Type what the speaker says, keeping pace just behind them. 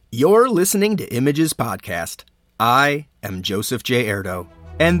You're listening to Images Podcast. I am Joseph J. Erdo,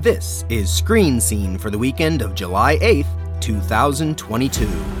 and this is Screen Scene for the weekend of July 8th, 2022.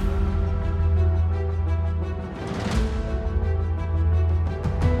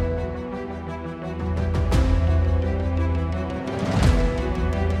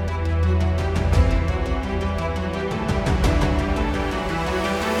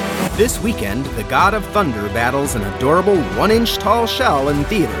 This weekend, the God of Thunder battles an adorable 1-inch tall shell in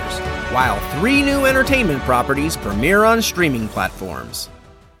theaters, while 3 new entertainment properties premiere on streaming platforms.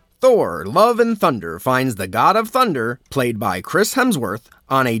 Thor, Love and Thunder finds the God of Thunder, played by Chris Hemsworth,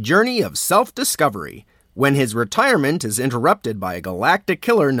 on a journey of self-discovery, when his retirement is interrupted by a galactic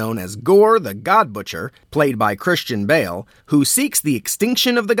killer known as Gore the God Butcher, played by Christian Bale, who seeks the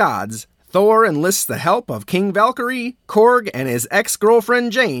extinction of the gods. Thor enlists the help of King Valkyrie, Korg, and his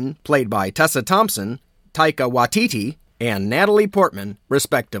ex-girlfriend Jane, played by Tessa Thompson, Taika Waititi, and Natalie Portman,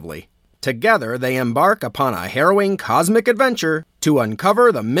 respectively. Together, they embark upon a harrowing cosmic adventure to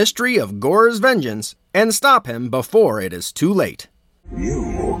uncover the mystery of Gore's vengeance and stop him before it is too late. You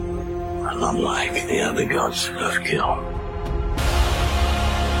are not like the other gods of kill.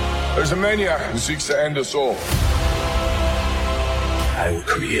 There's a maniac who seeks to end us all. I will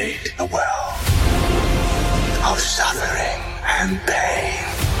create a well of suffering and pain.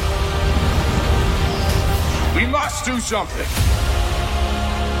 We must do something.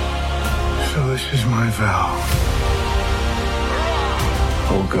 So this is my vow.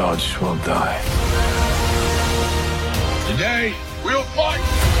 All gods will die. Today, we'll fight.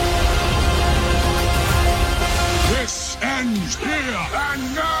 This ends here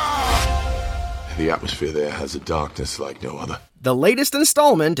and now. The atmosphere there has a darkness like no other. The latest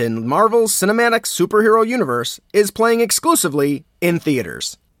installment in Marvel's cinematic superhero universe is playing exclusively in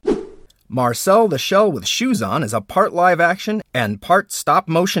theaters. Marcel the Shell with Shoes On is a part live-action and part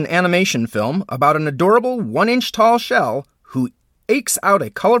stop-motion animation film about an adorable 1-inch tall shell who ekes out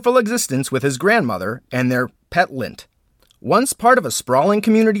a colorful existence with his grandmother and their pet Lint. Once part of a sprawling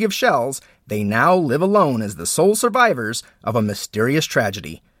community of shells, they now live alone as the sole survivors of a mysterious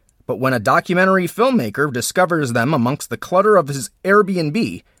tragedy. But when a documentary filmmaker discovers them amongst the clutter of his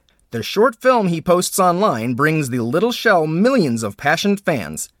Airbnb, the short film he posts online brings the little shell millions of passionate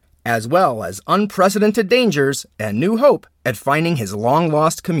fans, as well as unprecedented dangers and new hope at finding his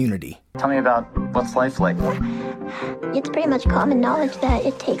long-lost community. Tell me about what's life like. It's pretty much common knowledge that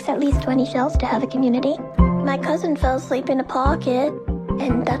it takes at least 20 shells to have a community. My cousin fell asleep in a pocket,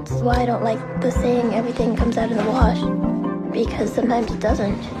 and that's why I don't like the saying everything comes out in the wash. Because sometimes it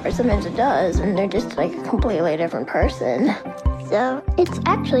doesn't, or sometimes it does, and they're just like a completely different person. So it's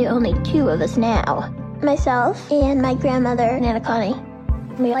actually only 2 of us now. Myself and my grandmother, Nana Connie.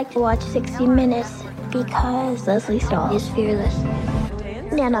 We like to watch 60 Minutes because Leslie Stahl is fearless.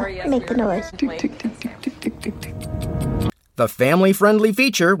 Nana, make the noise. The family-friendly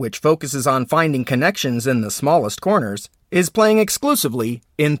feature, which focuses on finding connections in the smallest corners, is playing exclusively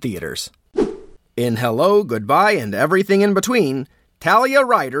in theaters. In Hello, Goodbye, and Everything in Between, Talia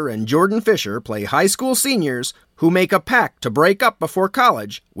Ryder and Jordan Fisher play high school seniors who make a pact to break up before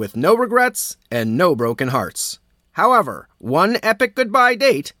college with no regrets and no broken hearts. However, one epic goodbye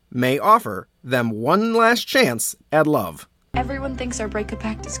date may offer them one last chance at love. Everyone thinks our breakup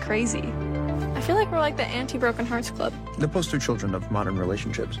pact is crazy. I feel like we're like the anti-broken hearts club. The poster children of modern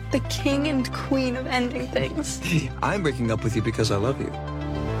relationships. The king and queen of ending things. I'm breaking up with you because I love you.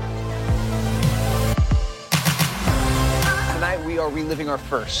 Tonight we are reliving our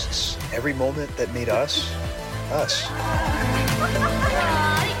firsts. Every moment that made us, us.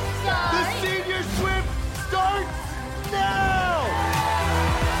 The senior swim starts now!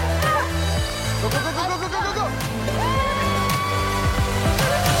 Go, go, go, go, go, go, go, go!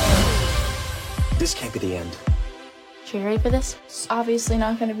 This can't be the end. Are you ready for this? It's obviously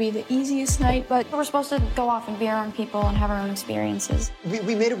not going to be the easiest night, but we're supposed to go off and be our own people and have our own experiences.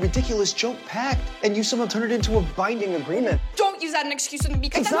 We made a ridiculous joke pact, and you somehow turned it into a binding agreement. Don't use that as an excuse with me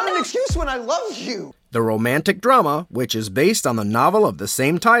because It's not an excuse when I love you! The romantic drama, which is based on the novel of the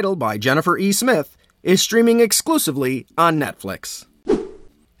same title by Jennifer E. Smith, is streaming exclusively on Netflix.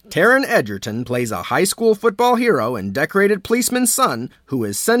 Taron Egerton plays a high school football hero and decorated policeman's son who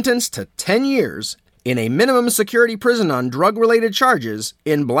is sentenced to 10 years in a minimum security prison on drug-related charges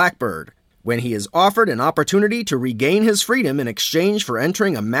in Blackbird, when he is offered an opportunity to regain his freedom in exchange for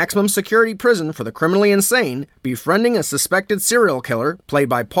entering a maximum security prison for the criminally insane, befriending a suspected serial killer, played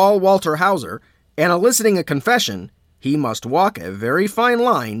by Paul Walter Hauser, and eliciting a confession. He must walk a very fine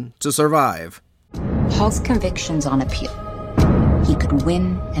line to survive. Paul's conviction's on appeal. He could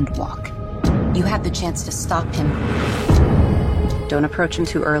win and walk. You had the chance to stop him, Don't approach him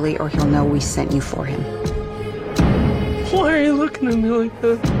too early or he'll know we sent you for him. Why are you looking at me like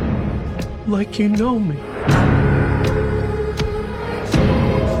that? Like you know me.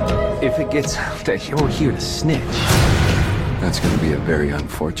 If it gets out that you're here to snitch, that's going to be a very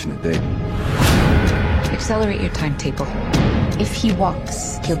unfortunate day. Accelerate your timetable. If he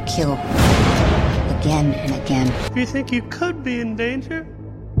walks, he'll kill. Again and again. You think you could be in danger?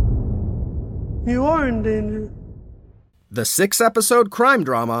 You are in danger. The 6-episode crime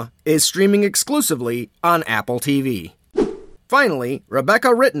drama is streaming exclusively on Apple TV. Finally,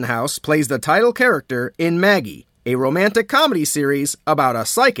 Rebecca Rittenhouse plays the title character in Maggie, a romantic comedy series about a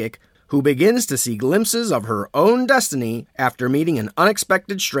psychic who begins to see glimpses of her own destiny after meeting an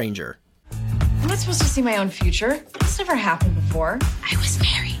unexpected stranger. I'm not supposed to see my own future. This never happened before. I was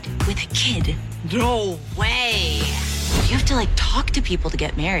married with a kid. No way. You have to, talk to people to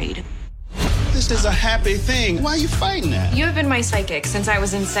get married. This is a happy thing. Why are you fighting that? You have been my psychic since I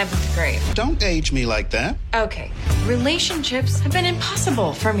was in 7th grade. Don't age me like that. Okay. Relationships have been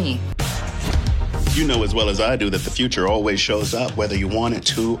impossible for me. You know as well as I do that the future always shows up, whether you want it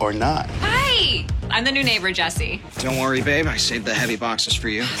to or not. Hi! I'm the new neighbor, Jesse. Don't worry, babe. I saved the heavy boxes for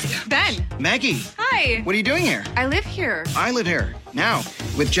you. Ben! Maggie! Hi! What are you doing here? I live here. I live here. Now,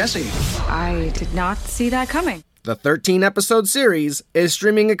 with Jesse. I did not see that coming. The 13-episode series is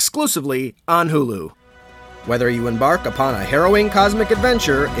streaming exclusively on Hulu. Whether you embark upon a harrowing cosmic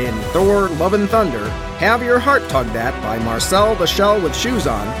adventure in Thor, Love and Thunder, have your heart tugged at by Marcel the Shell with Shoes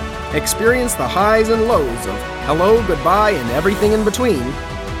On, experience the highs and lows of hello, goodbye, and everything in between,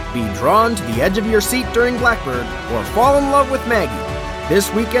 be drawn to the edge of your seat during Blackbird, or fall in love with Maggie,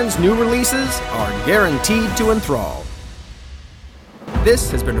 this weekend's new releases are guaranteed to enthrall.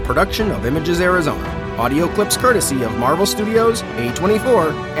 This has been a production of Images Arizona. Audio clips courtesy of Marvel Studios,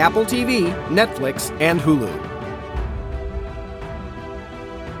 A24, Apple TV, Netflix, and Hulu.